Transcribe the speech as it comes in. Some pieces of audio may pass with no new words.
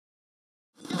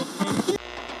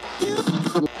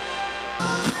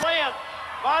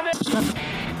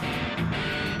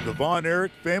The Von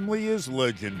Erich family is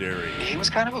legendary. He was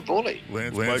kind of a bully.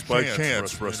 Lance by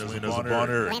Chance wrestling as a Von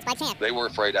Erich. Lance by Chance. They were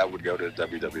afraid I would go to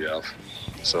WWF,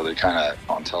 so they kind of,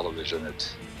 on television,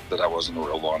 that I wasn't a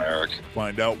real Von Erich.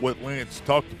 Find out what Lance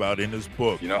talked about in his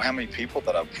book. You know how many people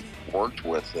that I've worked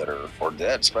with that are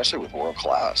dead, especially with world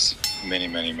class? Many,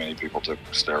 many, many people took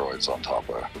steroids on top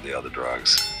of the other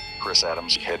drugs. Chris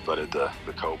Adams headbutted the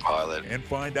co-pilot. And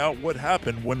find out what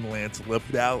happened when Lance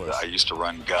left Dallas. I used to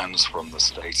run guns from the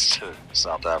States to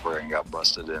South Africa and got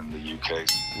busted in the UK.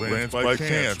 Lance by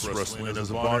Chance wrestling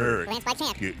as a Von Erich. Lance by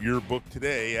Chance. Get your book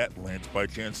today at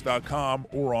lancebychance.com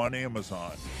or on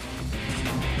Amazon.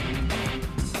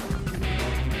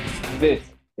 This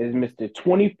is Mr.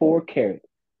 24 Karat,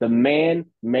 the man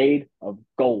made of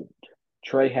gold,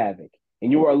 Trey Havoc,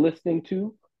 and you are listening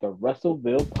to the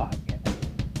Russellville Podcast.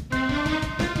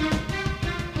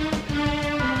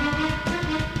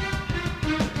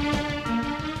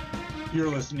 You're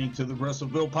listening to the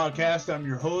Russellville Podcast. I'm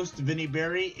your host, Vinny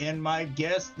Berry, and my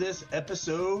guest this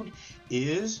episode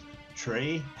is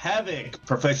Trey Havoc,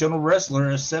 professional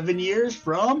wrestler of 7 years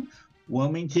from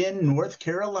Wilmington, North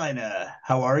Carolina.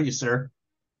 How are you, sir?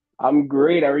 I'm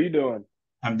great. How are you doing?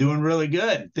 I'm doing really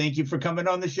good. Thank you for coming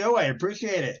on the show. I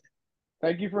appreciate it.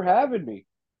 Thank you for having me.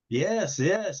 Yes,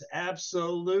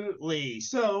 absolutely.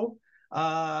 So,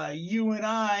 you and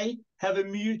I have a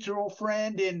mutual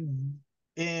friend in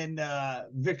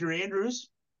Victor Andrews.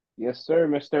 Yes, sir,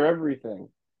 Mr. Everything.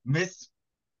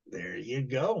 There you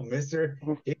go, Mr.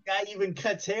 The guy even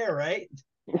cuts hair, right?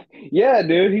 Yeah,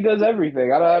 dude, he does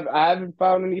everything. I haven't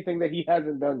found anything that he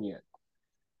hasn't done yet.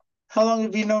 How long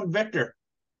have you known Victor?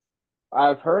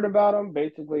 I've heard about him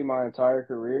basically my entire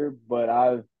career, but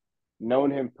I've known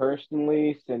him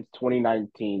personally since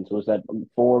 2019. So was that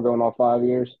 4 going on 5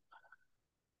 years?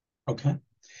 Okay.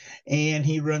 And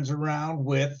he runs around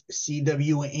with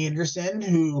C.W. Anderson,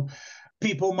 who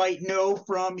people might know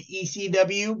from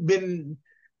ECW, been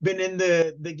in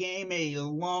the game a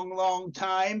long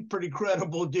time. Pretty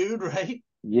credible dude, right?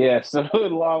 Yes, a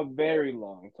very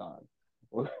long time.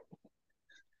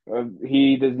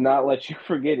 He does not let you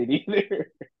forget it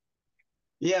either.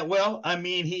 Yeah, well, I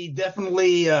mean, he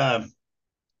definitely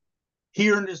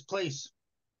he earned his place.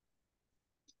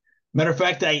 Matter of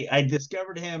fact, I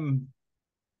discovered him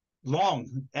long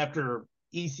after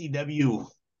ECW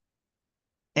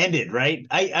ended, right?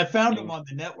 I found him on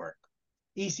the network.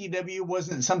 ECW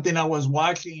wasn't something I was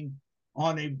watching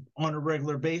on a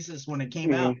regular basis when it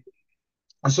came out.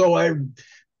 So I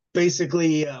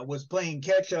basically was playing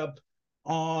catch up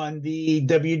on the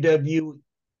WWE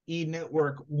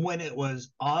network when it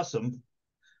was awesome.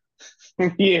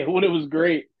 Yeah, when it was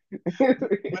great.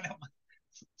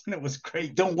 when it was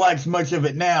great. Don't watch much of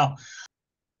it now.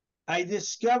 I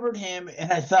discovered him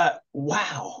and I thought,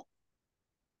 wow,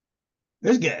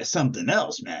 this guy is something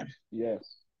else, man. Yes.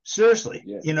 Seriously,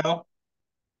 yes. You know?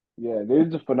 Yeah,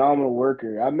 dude's a phenomenal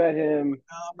worker. I met him.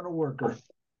 Phenomenal worker.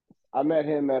 I met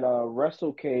him at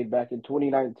WrestleCade back in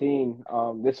 2019.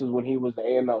 This was when he was the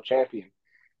AML champion.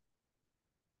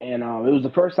 And it was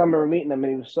the first time ever meeting him,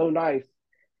 and he was so nice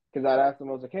because I'd asked him,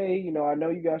 I was like, hey, I know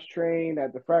you guys train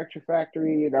at the Fracture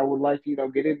Factory, and I would like to,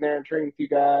 get in there and train with you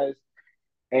guys.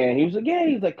 And he was like, yeah,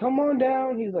 he's like, come on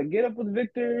down. He's like, get up with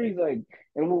Victor. He's like,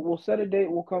 and we'll set a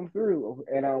date. We'll come through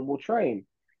and we'll train.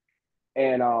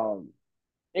 And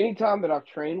anytime that I've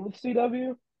trained with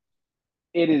CW,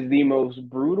 it is the most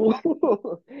brutal,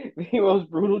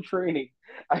 training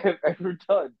I have ever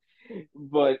done.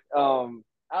 But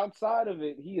outside of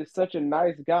it, he is such a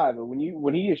nice guy. But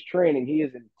when he is training, he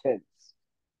is intense.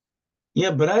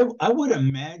 Yeah, but I would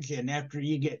imagine after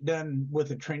you get done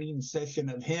with a training session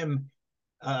of him,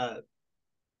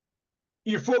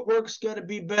 your footwork's got to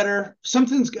be better.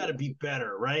 Something's got to be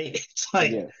better, right? It's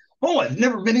like, yes. Oh, I've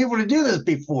never been able to do this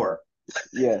before.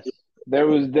 Yes, there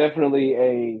was definitely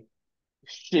a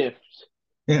shift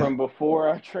from before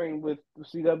I trained with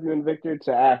CW and Victor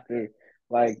to after.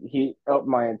 Like, he upped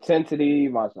my intensity,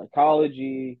 my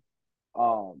psychology,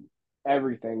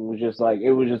 everything was just like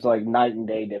night and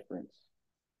day difference.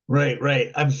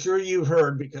 Right. I'm sure you've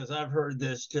heard, because I've heard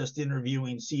this just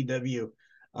interviewing CW.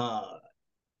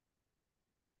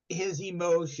 His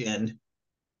emotion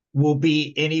will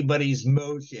be anybody's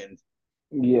motion.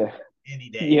 Yeah. Any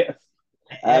day. Yes.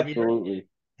 Absolutely.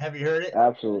 Have you heard it?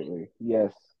 Absolutely.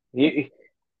 Yes.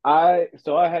 I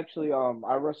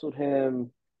wrestled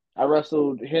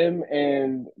him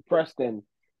and Preston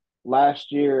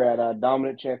last year at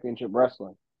Dominant Championship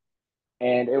Wrestling.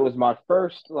 And it was my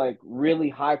first really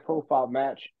high profile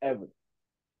match ever.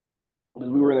 Because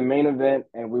we were in the main event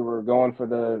and we were going for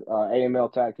the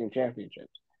AML Tag Team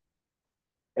Championships.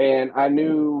 And I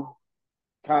knew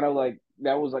kind of like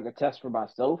that was like a test for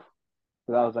myself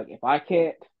because I was like, if I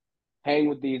can't hang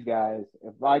with these guys,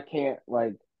 if I can't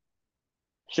like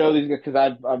show these guys,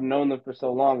 because I've known them for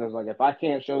so long, I was like, if I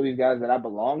can't show these guys that I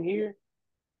belong here,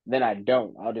 then I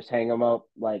don't. I'll just hang them up.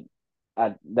 Like,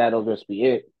 that'll just be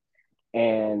it.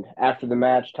 And after the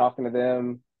match, talking to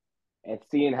them and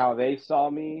seeing how they saw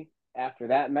me after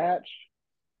that match,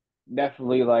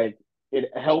 definitely like it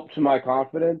helped my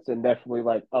confidence and definitely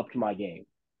like upped my game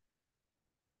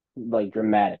like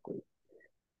dramatically.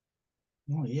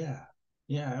 Oh yeah.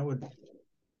 Yeah,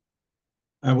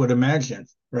 I would imagine,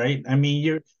 right? I mean,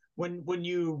 you're when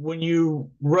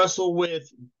you wrestle with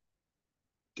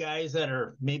guys that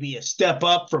are maybe a step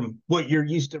up from what you're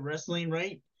used to wrestling,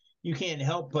 right? You can't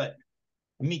help but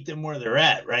meet them where they're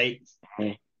at, right?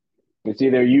 It's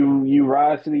either you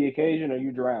rise to the occasion or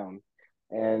you drown.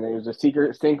 And it was a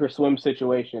secret sink or swim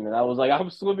situation. And I was like, I'm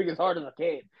swimming as hard as I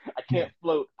can. I Yeah. can't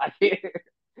float. I can't.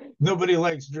 Nobody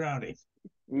likes drowning.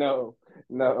 No,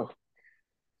 no.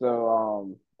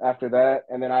 So after that,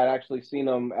 and then I'd actually seen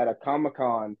him at a Comic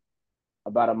Con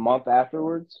about a month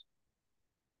afterwards,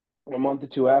 a month or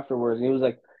two afterwards, and he was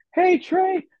like, "Hey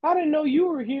Trey, I didn't know you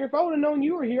were here. If I would have known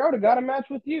you were here, I would have got a match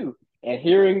with you." And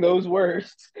hearing those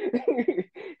words,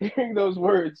 hearing those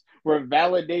words were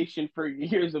validation for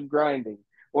years of grinding.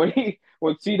 When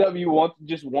CW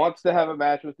wants to have a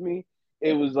match with me,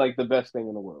 it was like the best thing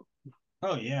in the world.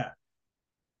 Oh yeah.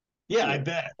 Yeah, I Yeah.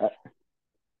 bet.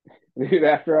 Dude,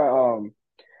 after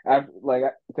like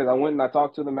because I went and I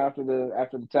talked to them after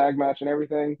the tag match and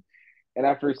everything, and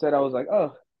after he said, I was like,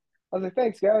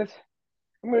 thanks guys.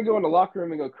 I'm gonna go in the locker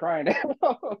room and go crying.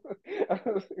 I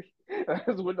was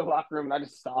in the locker room and I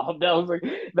just sobbed. I was like,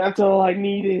 that's all I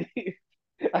needed.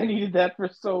 I needed that for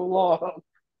so long.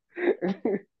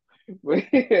 But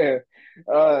yeah,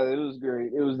 it was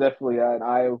great. It was definitely an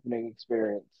eye-opening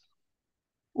experience.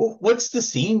 Well, what's the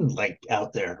scene like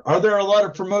out there? Are there a lot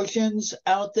of promotions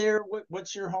out there?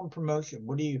 What's your home promotion?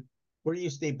 Where do you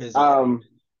stay busy at? Um,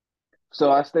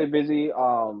 so I stay busy.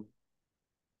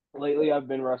 Lately I've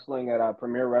been wrestling at a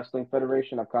Premier Wrestling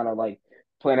Federation. I'm kind of like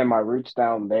planting my roots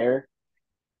down there.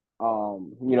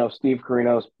 Steve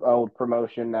Carino's old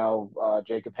promotion, now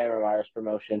Jacob Hammermeyer's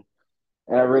promotion.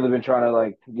 And I've really been trying to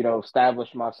like,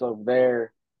 establish myself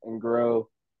there and grow.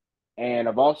 And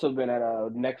I've also been at a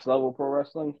Next Level Pro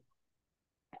Wrestling.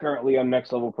 Currently, I'm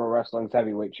Next Level Pro Wrestling's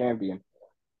heavyweight champion.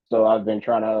 So I've been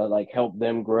trying to like help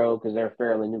them grow because they're a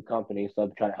fairly new company. So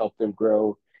I'm trying to help them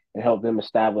grow and help them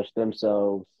establish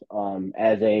themselves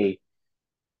as a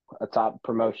top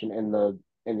promotion in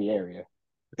the area.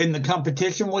 In the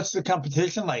competition, what's the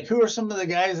competition like? Who are some of the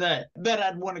guys that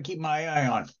I'd want to keep my eye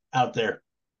on out there?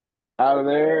 Out of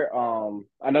there,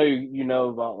 I know you know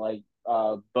about like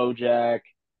Bojack,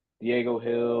 Diego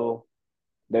Hill.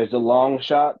 There's the Long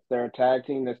Shots. They're a tag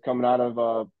team that's coming out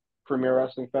of Premier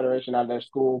Wrestling Federation out of their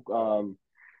school,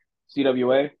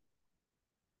 CWA.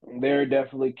 They're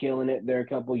definitely killing it. They're a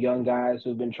couple young guys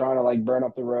who've been trying to like burn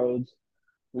up the roads.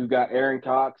 We've got Aaron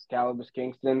Cox, Calibus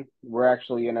Kingston. We're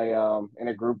actually in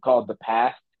a group called The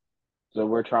Path. So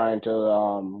we're trying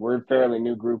to we're a fairly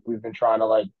new group. We've been trying to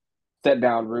like set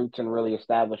down roots and really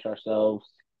establish ourselves.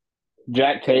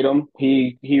 Jack Tatum,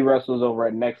 he wrestles over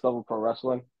at Next Level Pro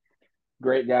Wrestling.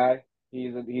 Great guy.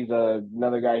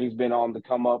 Another guy. He's been on the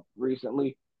come up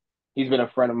recently. He's been a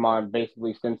friend of mine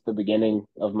basically since the beginning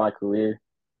of my career.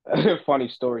 Funny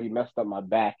story. He messed up my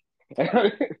back in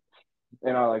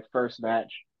our like first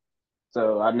match,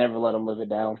 so I never let him live it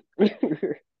down. I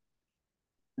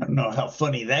don't know how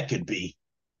funny that could be.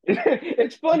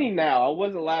 It's funny now. I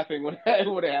wasn't laughing when it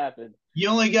would have happened. You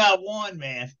only got one,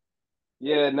 man.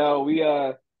 Yeah, no, we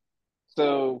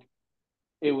so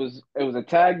it was a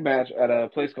tag match at a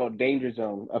place called Danger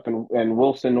Zone up in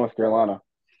Wilson, North Carolina.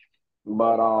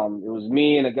 But it was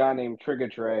me and a guy named Trigger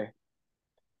Trey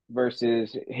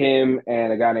versus him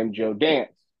and a guy named Joe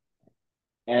Dance.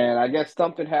 And I guess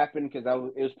something happened because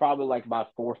it was probably like my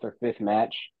fourth or fifth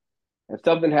match. And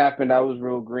something happened. I was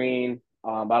real green.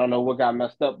 I don't know what got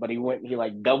messed up, but he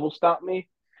like double stomped me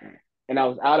and I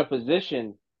was out of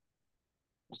position.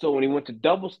 So when he went to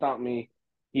double stomp me,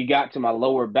 he got to my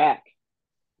lower back.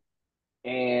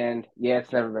 And yeah,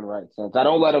 it's never been right since. I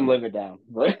don't let him live it down,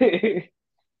 but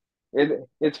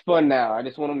it's fun now. I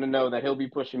just want him to know that he'll be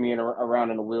pushing me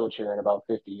around in a wheelchair in about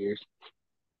 50 years.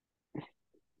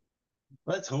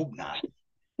 Let's hope not.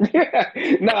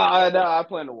 No, I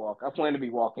plan to walk. I plan to be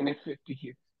walking in 50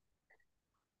 years.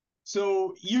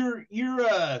 So you're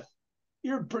a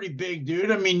pretty big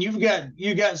dude. I mean, you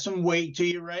got some weight to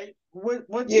you, right?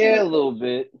 What's Yeah, your a little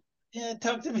bit. yeah?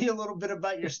 Talk to me a little bit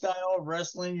about your style of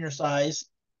wrestling, your size.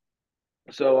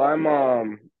 So I'm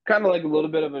kind of like a little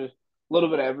bit of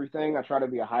everything. I try to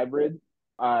be a hybrid.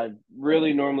 I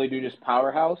really normally do just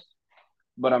powerhouse,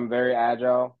 but I'm very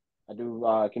agile. I do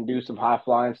can do some high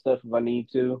flying stuff if I need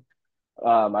to.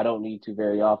 I don't need to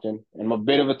very often. And I'm a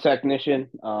bit of a technician.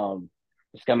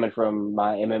 It's coming from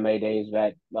my MMA days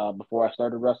back before I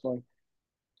started wrestling.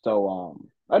 So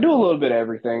I do a little bit of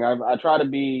everything. I try to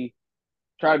be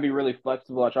really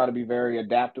flexible. I try to be very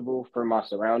adaptable for my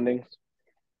surroundings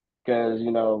because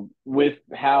with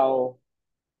how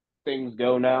things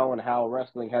go now and how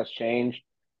wrestling has changed,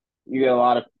 you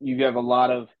have a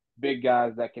lot of big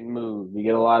guys that can move. You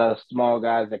get a lot of small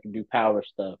guys that can do power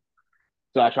stuff.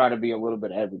 So I try to be a little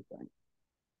bit of everything.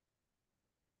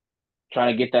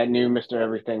 Trying to get that new Mr.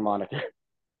 Everything moniker.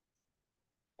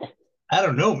 I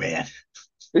don't know, man.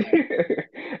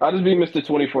 I'll just be Mr.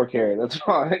 24 Karat. That's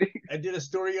fine. I did a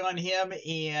story on him,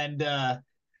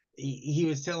 and he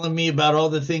was telling me about all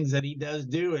the things that he does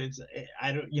do. It's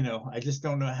I don't, I just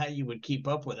don't know how you would keep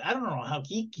up with it. I don't know how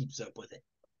he keeps up with it.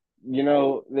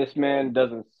 This man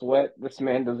doesn't sweat. This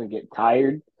man doesn't get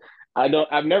tired.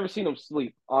 I've never seen him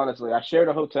sleep, honestly. I shared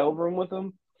a hotel room with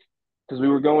him because we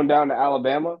were going down to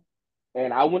Alabama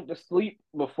and I went to sleep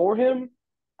before him.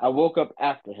 I woke up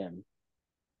after him.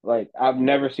 Like I've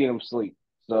never seen him sleep.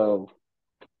 So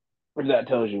if that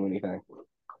tells you anything.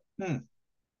 Hmm.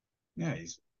 Yeah,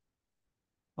 he's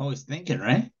always thinking,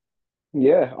 right?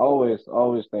 Yeah, always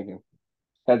thinking.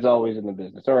 That's always in the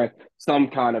business. All right. Some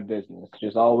kind of business.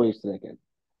 Just always thinking.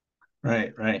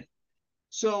 Right, right.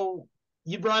 So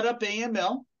you brought up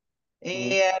AML,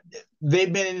 Mhm. and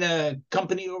they've been in a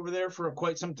company over there for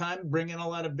quite some time, bringing a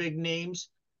lot of big names.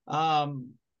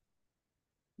 Um,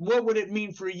 what would it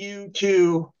mean for you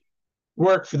to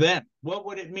work for them? What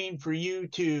would it mean for you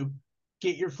to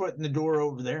get your foot in the door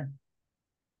over there?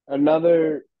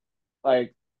 Another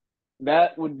like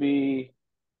that would be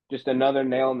just another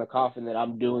nail in the coffin that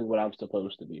I'm doing what I'm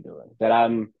supposed to be doing. That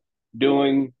I'm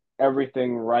doing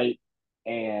everything right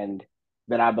and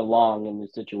that I belong in the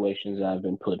situations that I've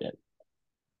been put in.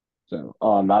 So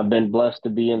I've been blessed to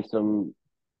be in some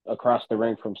across the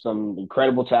ring from some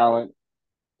incredible talent,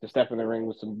 to step in the ring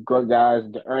with some good guys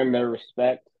to earn their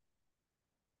respect.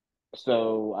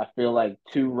 So I feel like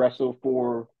to wrestle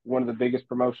for one of the biggest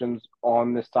promotions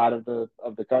on this side of the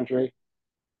country,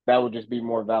 that would just be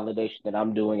more validation that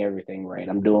I'm doing everything right.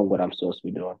 I'm doing what I'm supposed to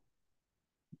be doing.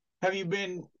 Have you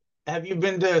been have you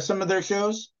been to some of their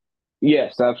shows?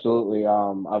 Yes, absolutely.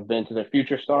 I've been to their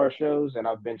Future Star shows and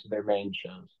I've been to their main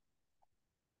shows.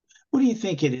 What do you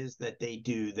think it is that they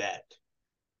do that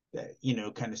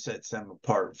kind of sets them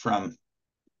apart from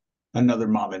another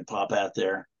mom and pop out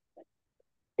there?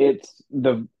 It's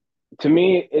the To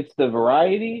me, it's the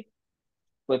variety,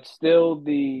 but still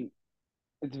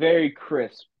it's very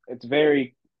crisp. It's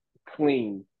very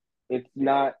clean. It's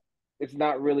not it's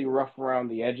not really rough around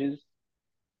the edges.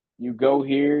 You go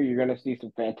here, you're gonna see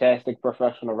some fantastic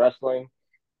professional wrestling,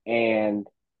 and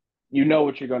you know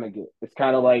what you're gonna get. It's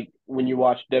kind of like when you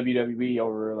watch WWE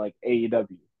over like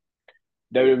AEW.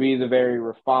 WWE is a very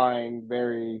refined,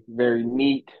 very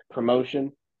neat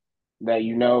promotion that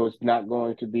you know is not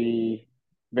going to be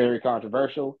very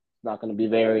controversial. It's not going to be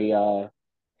very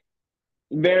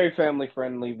family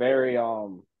friendly.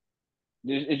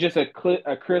 It's just a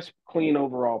crisp, clean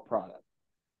overall product.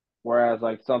 Whereas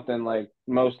like something like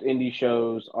most indie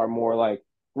shows are more like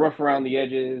rough around the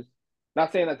edges.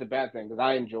 Not saying that's a bad thing because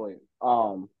I enjoy it.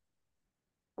 More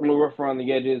rough around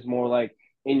the edges, more like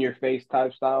in your face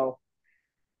type style.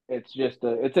 It's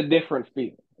a different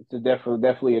feel. It's a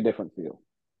definitely a different feel.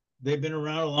 They've been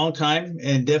around a long time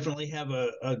and definitely have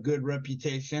a good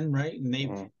reputation, right? And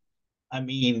Mm-hmm. I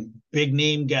mean, big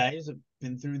name guys have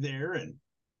been through there and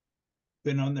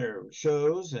been on their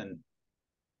shows, and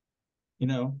you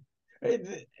know,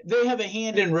 they have a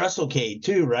hand in WrestleCade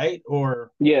too, right?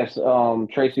 Or Yes,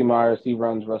 Tracy Myers, he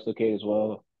runs WrestleCade as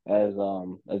well as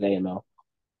AML.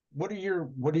 what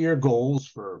are your goals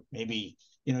for maybe,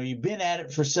 you've been at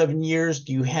it for 7 years.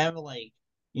 Do you have like,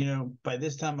 by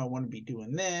this time I want to be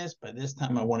doing this, by this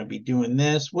time I want to be doing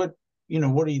this? What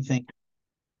do you think?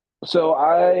 So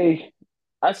I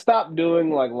stopped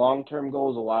doing like long term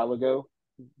goals a while ago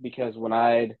because when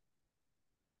I'd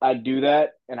do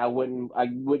that and I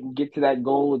wouldn't get to that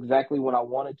goal exactly when I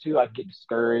wanted to, I'd get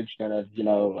discouraged and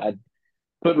I'd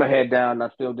put my head down and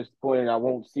I'd feel disappointed. I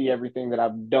won't see everything that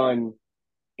I've done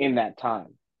in that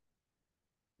time.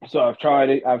 So I've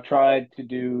tried to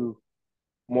do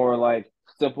more like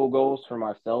simple goals for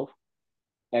myself,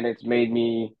 and it's made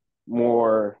me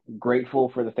more grateful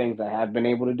for the things I have been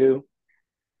able to do.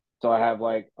 So I have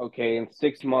like, okay, in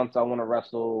 6 months I want to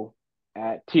wrestle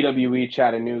at TWE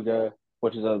Chattanooga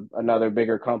which is another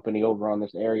bigger company over on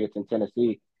this area. It's in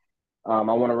Tennessee. I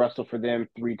want to wrestle for them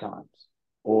 3 times.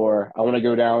 Or I want to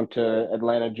go down to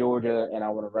Atlanta, Georgia, and I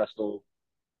want to wrestle,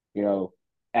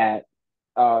 at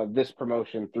this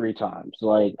promotion 3 times.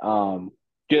 Like,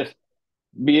 just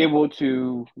be able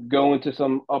to go into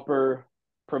some upper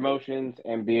promotions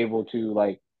and be able to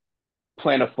like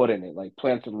plant a foot in it, like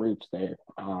plant some roots there.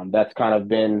 That's kind of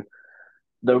been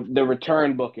the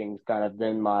return bookings kind of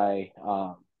been my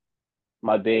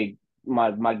big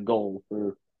my goal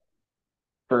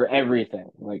for everything.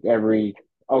 Like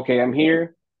okay, I'm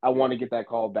here. I want to get that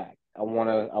call back. I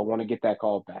want to get that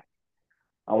call back.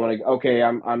 I want to okay,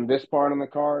 I'm this part on the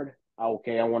card.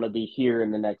 Okay, I want to be here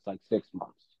in the next like 6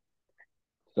 months.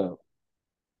 So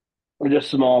just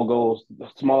small goals,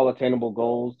 small attainable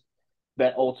goals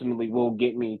that ultimately will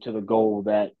get me to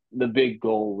the big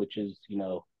goal, which is,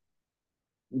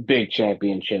 big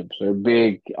championships or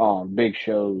big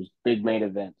shows, big main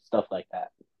events, stuff like that.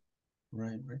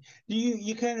 Right. Do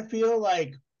you kind of feel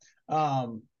like,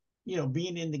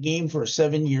 being in the game for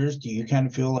 7 years, do you kind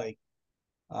of feel like,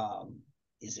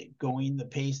 is it going the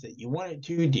pace that you want it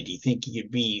to? Did you think you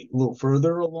could be a little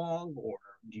further along, or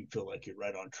do you feel like you're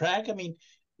right on track? I mean,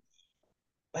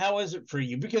 how is it for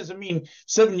you? Because I mean,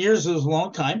 7 years is a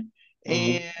long time,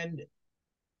 and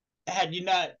had you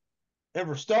not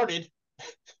ever started,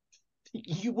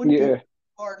 you wouldn't be Yeah.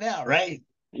 far now, right?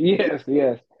 Yes,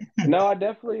 yes. No, I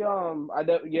definitely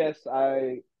yes,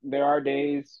 there are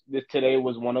days that today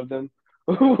was one of them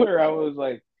where I was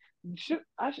like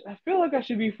I feel like I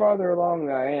should be farther along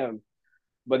than I am.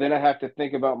 But then I have to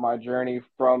think about my journey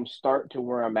from start to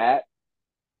where I'm at,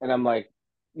 and I'm like,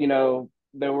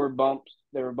 there were bumps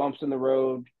in the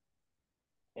road,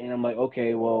 and I'm like,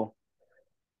 okay, well,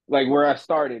 like where I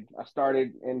started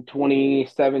in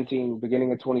 2017,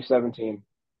 beginning of 2017,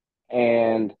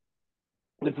 and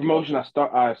the promotion I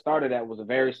started at was a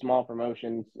very small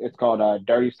promotion. It's called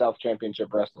Dirty South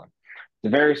Championship Wrestling. It's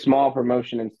a very small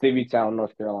promotion in Stevie-Town,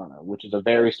 North Carolina, which is a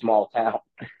very small town.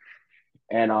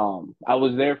 And I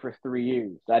was there for 3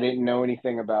 years. I didn't know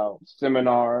anything about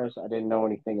seminars. I didn't know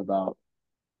anything about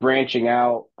branching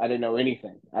out. I didn't know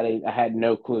anything. I had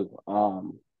no clue.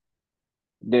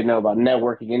 Didn't know about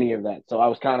networking, any of that. So I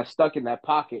was kind of stuck in that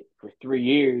pocket for 3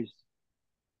 years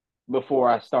before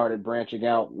I started branching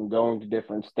out and going to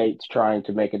different states trying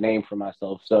to make a name for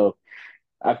myself. So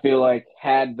I feel like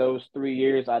had those 3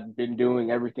 years I'd been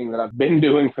doing everything that I've been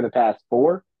doing for the past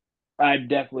 4, I'd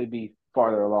definitely be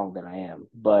farther along than I am.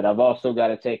 But I've also got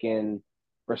to take in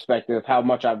perspective how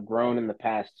much I've grown in the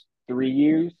past 3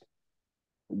 years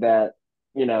that,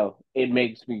 it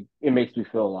makes me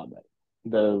feel a lot better.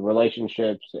 The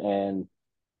relationships and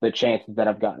the chances that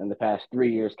I've gotten in the past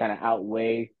 3 years kind of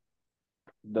outweigh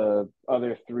the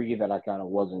other 3 that I kind of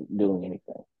wasn't doing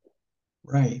anything.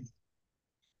 Right.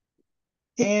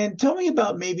 And tell me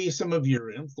about maybe some of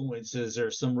your influences or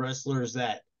some wrestlers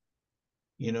that,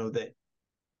 that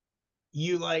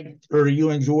you liked or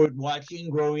you enjoyed watching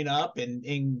growing up,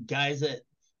 and guys that,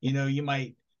 you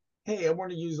might, hey, I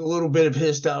want to use a little bit of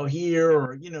his style here,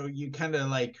 or, you kind of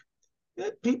like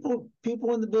people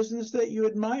in the business that you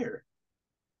admire.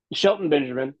 Shelton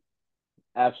Benjamin,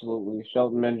 absolutely.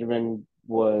 Shelton Benjamin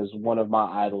was one of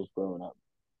my idols growing up.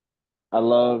 I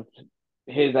loved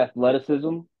his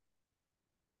athleticism,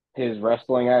 his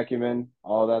wrestling acumen,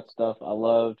 all that stuff. I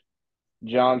loved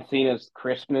John Cena's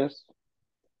crispness.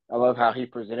 I love how he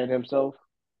presented himself.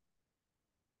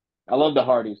 I love the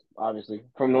Hardys, obviously.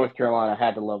 From North Carolina, I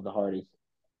had to love the Hardys.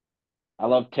 I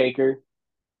love Taker.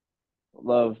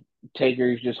 Love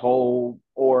Taker's just whole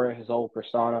aura, his whole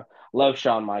persona. Love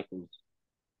Shawn Michaels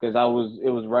because it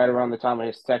was right around the time of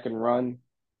his second run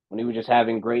when he was just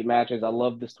having great matches. I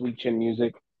love the Sweet Chin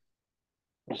music.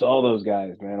 So all those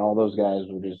guys, man, all those guys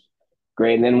were just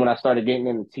great. And then when I started getting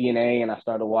into TNA and I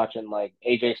started watching like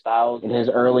AJ Styles and his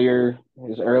earlier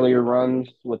runs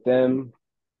with them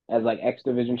as like X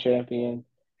Division champion,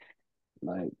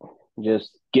 like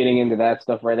just getting into that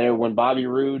stuff right there. When Bobby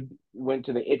Roode went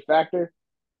to the It Factor,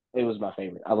 it was my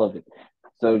favorite. I loved it.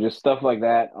 So just stuff like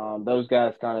that. Those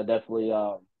guys kind of definitely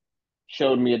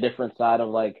showed me a different side of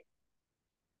like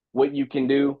what you can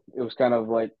do. It was kind of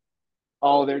like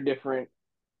all their different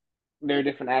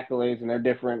accolades and their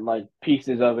different like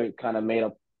pieces of it kind of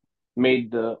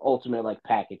made the ultimate like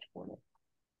package for me.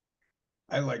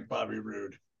 I like Bobby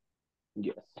Roode.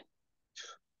 Yes.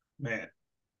 Man,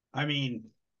 I mean,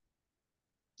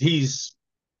 he's,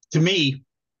 to me,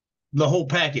 the whole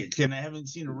package, and I haven't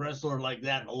seen a wrestler like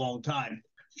that in a long time.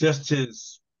 Just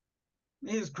his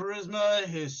charisma,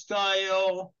 his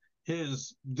style,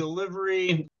 his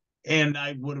delivery, and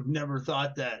I would have never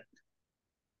thought that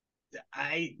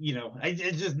I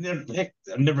just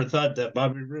never thought that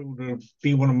Bobby Roode would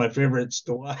be one of my favorites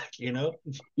to watch.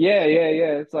 Yeah, yeah,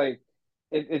 yeah. It's like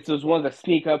it's those ones that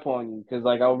sneak up on you because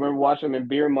like I remember watching him in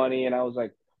Beer Money, and I was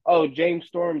like, oh, James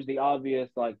Storm's the obvious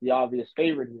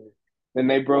favorite here. Then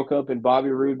they broke up, and Bobby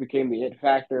Roode became the it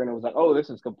factor, and it was like, oh, this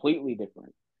is completely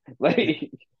different.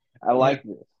 Like I Yeah, like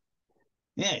this.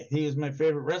 yeah, he was my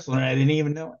favorite wrestler. I didn't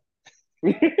even know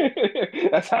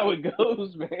That's how it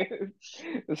goes, man.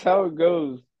 That's how it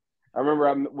goes. I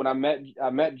remember when I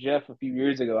met Jeff a few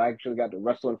years ago. I actually got to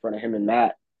wrestle in front of him and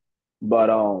Matt, but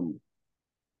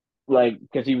like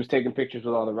because he was taking pictures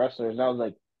with all the wrestlers, and I was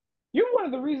like, "You're one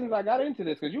of the reasons I got into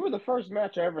this because you were the first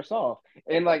match I ever saw."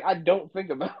 And like, I don't think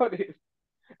about it.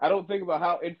 I don't think about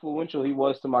how influential he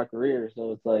was to my career.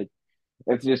 So it's like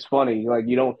it's just funny. Like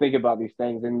you don't think about these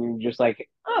things, and you're just like,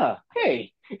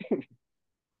 hey.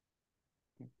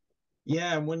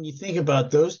 Yeah, and when you think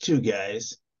about those two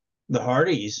guys, the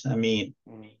Hardys, I mean,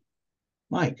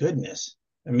 my goodness.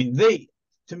 I mean,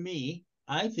 to me,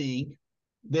 I think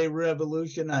they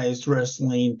revolutionized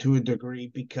wrestling to a degree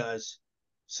because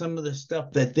some of the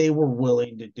stuff that they were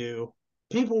willing to do,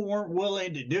 people weren't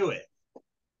willing to do it.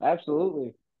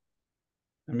 Absolutely.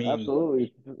 I mean,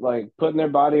 Absolutely. Like putting their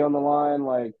body on the line,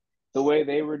 like the way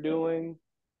they were doing,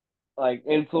 like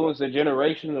influenced a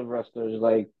generation of wrestlers.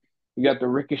 Like you got the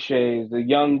Ricochets, the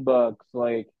Young Bucks,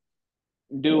 like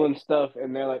doing stuff,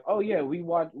 and they're like, "Oh yeah,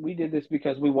 we did this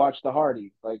because we watched the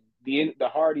Hardys. Like the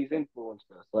Hardys influenced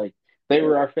us. Like they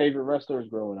were our favorite wrestlers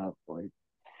growing up. Like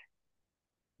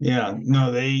yeah,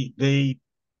 no, they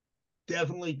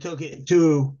definitely took it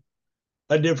to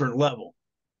a different level.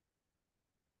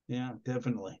 Yeah,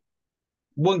 definitely.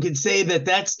 One could say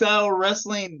that style of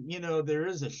wrestling, there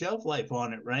is a shelf life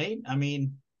on it, right? I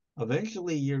mean,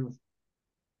 eventually you're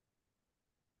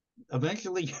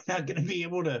eventually you're not going to be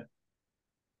able to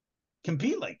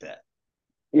compete like that.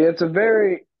 yeah,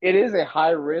 it is a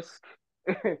high risk.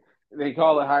 They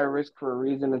call it high risk for a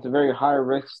reason. It's a very high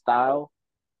risk style.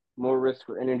 More risk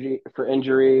for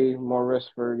injury, more risk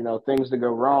for things to go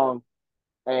wrong,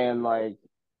 and like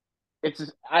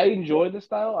I enjoy the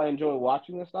style. I enjoy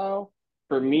watching the style.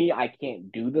 For me, I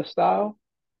can't do the style.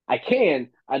 I can.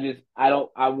 I don't.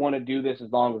 I want to do this as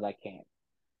long as I can.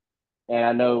 And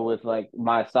I know with like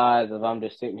my size, if I'm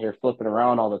just sitting here flipping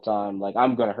around all the time, like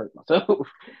I'm gonna hurt myself.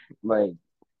 Like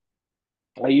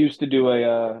I used to do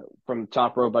from the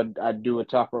top rope. I'd do a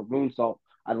top rope moonsault.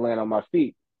 I'd land on my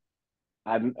feet.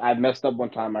 I messed up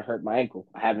one time. I hurt my ankle.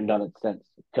 I haven't done it since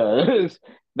because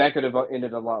that could have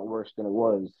ended a lot worse than it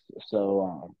was.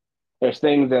 So there's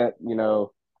things that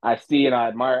I see and I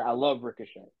admire. I love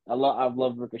Ricochet. I've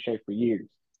loved Ricochet for years.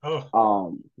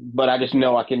 Oh, But I just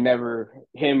know I can never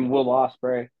Will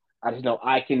Ospreay. I just know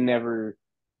I can never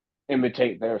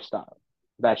imitate their style.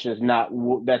 That's just not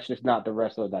the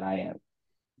wrestler that I am.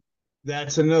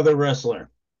 that's another wrestler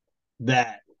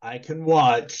that I can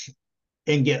watch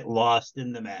and get lost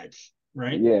in the match,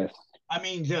 right? Yes. I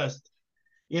mean, just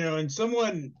and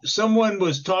someone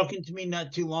was talking to me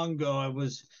not too long ago. I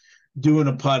was doing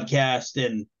a podcast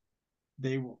and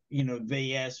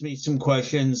they asked me some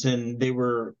questions and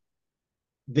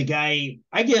the guy,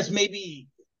 I guess maybe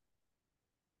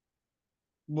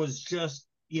was just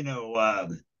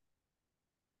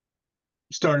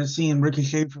started seeing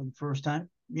Ricochet for the first time,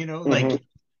 like Mm-hmm.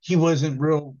 he wasn't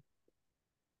real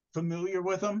familiar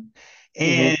with him.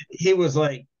 And Mm-hmm. he was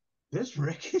like, this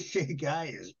Ricochet guy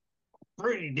is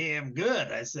pretty damn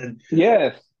good. I said,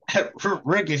 Yes.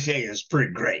 Ricochet is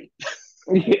pretty great.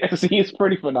 Yes, he's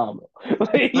pretty phenomenal.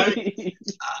 I,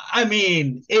 I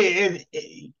mean,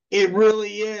 it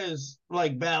really is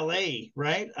like ballet,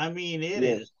 right? I mean, it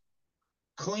Yes. is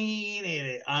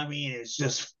clean. I mean, it's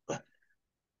just,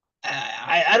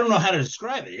 I don't know how to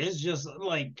describe it. It's just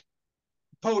like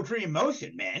poetry in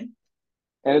motion, man.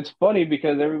 And it's funny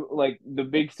because like the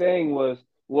big saying was,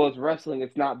 well, it's wrestling,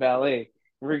 it's not ballet.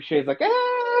 Ricochet's like,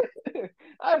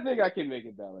 I think I can make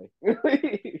it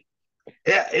ballet.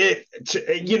 Yeah,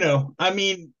 I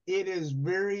mean, it is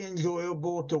very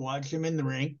enjoyable to watch him in the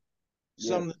ring.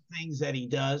 Some Yes. of the things that he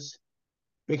does,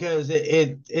 because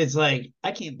it's like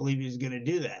I can't believe he's going to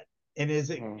do that, and is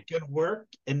it Mhm. going to work?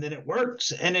 And then it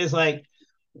works, and it's like,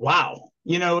 wow,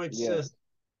 it's Yes. just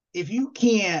if you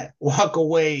can't walk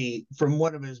away from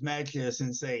one of his matches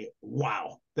and say,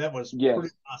 wow, that was Yes.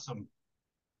 pretty awesome,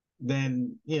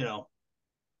 then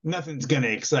nothing's going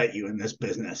to excite you in this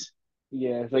business.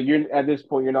 Yeah. It's like you're at this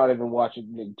point, you're not even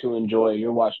watching it to enjoy it.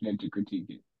 You're watching it to critique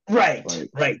it. Right, Like,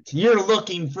 right. You're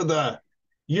looking for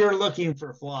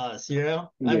flaws, I mean,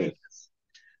 yes.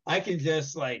 I can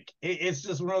just like it's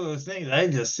just one of those things. I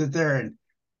just sit there and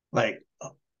like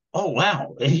Oh,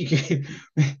 wow.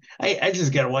 I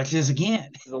just got to watch this again.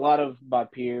 There's a lot of my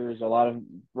peers, a lot of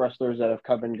wrestlers that have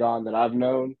come and gone that I've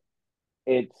known.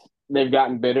 It's they've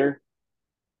gotten bitter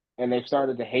and they've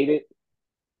started to hate it.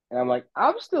 And I'm like,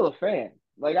 I'm still a fan.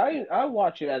 Like I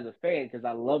watch it as a fan because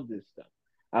I love this stuff.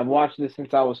 I've watched this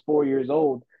since I was 4 years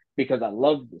old because I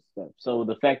love this stuff. So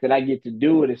the fact that I get to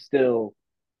do it is still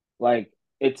like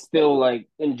it's still like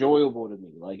enjoyable to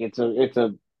me. Like it's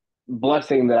a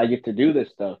blessing that I get to do this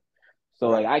stuff. So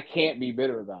like Right. I can't be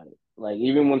bitter about it. Like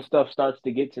even when stuff starts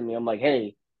to get to me, I'm like,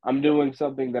 hey, I'm doing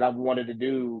something that I've wanted to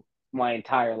do my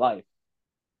entire life.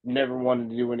 Never wanted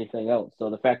to do anything else. So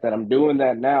the fact that I'm doing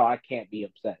that now, I can't be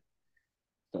upset.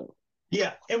 So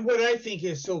Yeah. And what I think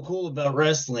is so cool about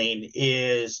wrestling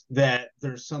is that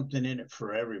there's something in it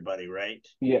for everybody, right?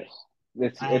 yes,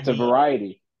 it's I it's a mean,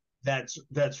 variety.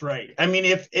 that's right. I mean,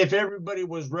 if everybody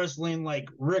was wrestling like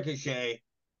Ricochet,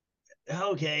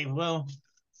 okay, well,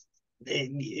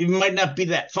 it might not be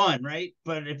that fun, right?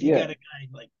 But if you got Yeah, a guy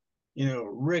like,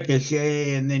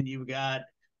 Ricochet, and then you've got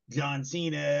John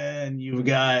Cena, and you've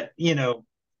got,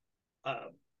 uh,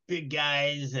 big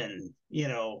guys, and,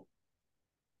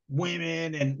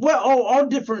 women, and, well, all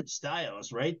different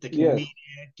styles, right? The yes,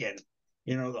 comedic and,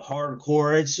 the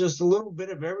hardcore. It's just a little bit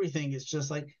of everything. It's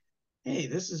just like, hey,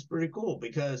 this is pretty cool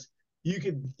because you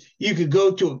could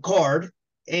go to a card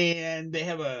and they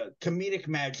have a comedic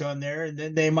match on there, and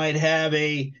then they might have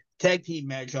a tag team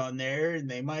match on there, and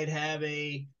they might have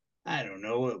a, I don't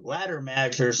know, a ladder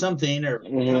match or something, or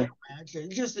hmm title match.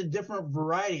 It's just a different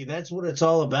variety. That's what it's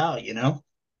all about.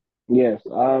 yes.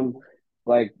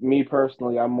 Like me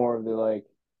personally, I'm more of the like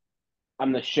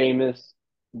I'm the Sheamus,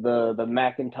 the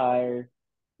McIntyre,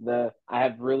 the I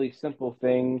have really simple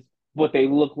things, but they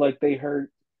look like they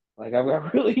hurt. Like I've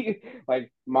got really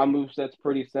like my moveset's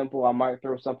pretty simple. I might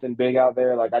throw something big out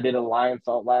there. Like I did a lion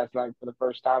salt last night for the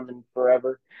first time in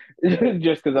forever.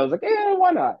 Just because I was like, yeah,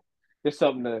 why not? Just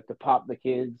something to pop the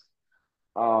kids.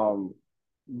 Um,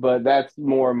 but that's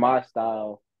more my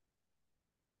style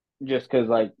just because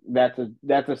like that's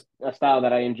a style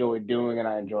that I enjoy doing and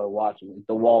I enjoy watching. It's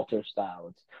the Walter style.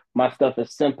 It's my stuff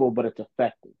is simple but it's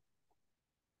effective.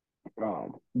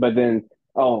 But then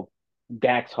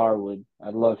Dax Harwood, I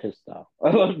love his style.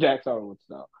 I love Dax Harwood's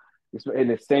style. In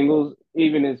his singles,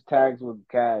 even his tags with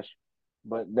Cash,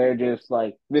 but they're just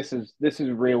like this is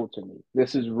real to me.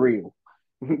 This is real.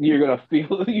 You're gonna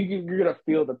feel you're gonna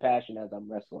feel the passion as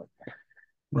I'm wrestling.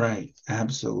 Right.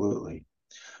 Absolutely.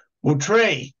 Well,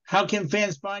 Trey, how can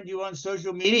fans find you on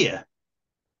social media?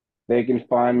 They can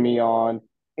find me on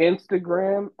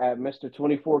Instagram at Mr.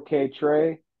 24K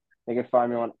Trey. They can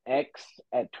find me on X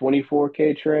at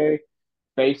 24K Trey.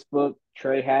 Facebook,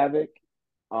 Trey Havoc.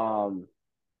 Um,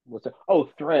 what's it? Oh,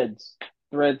 Threads.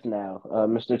 Threads now.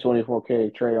 Mr.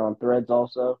 24K Trey on Threads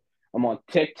also. I'm on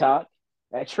TikTok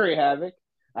at Trey Havoc.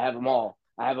 I have them all.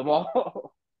 I have them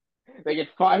all. They can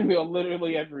find me on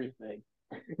literally everything.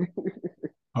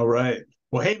 All right.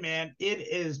 Well, hey, man,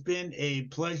 it has been a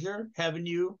pleasure having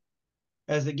you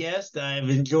as a guest. I've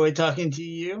enjoyed talking to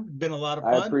you. Been a lot of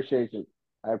I fun. appreciate you.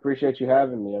 I appreciate you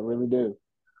having me. I really do.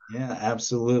 Yeah,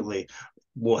 absolutely.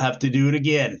 We'll have to do it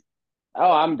again.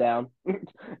 Oh, I'm down.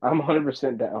 I'm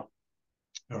 100% down.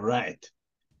 All right.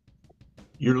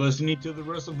 You're listening to the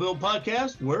Wrestleville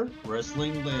podcast where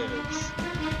wrestling lives.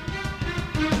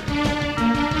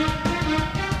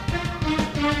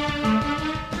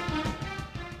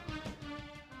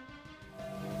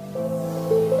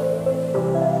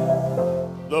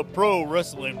 The Pro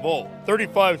Wrestling Vault.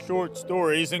 35 short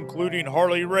stories including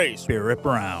Harley Race, Barrett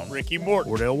Brown, Ricky Morton,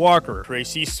 Wardell Walker,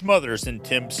 Tracy Smothers, and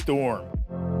Tim Storm.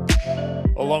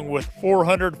 Along with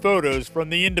 400 photos from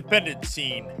the independent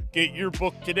scene. Get your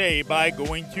book today by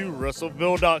going to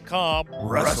Wrestleville.com.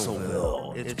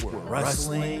 Wrestleville, it's where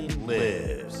wrestling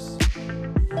lives.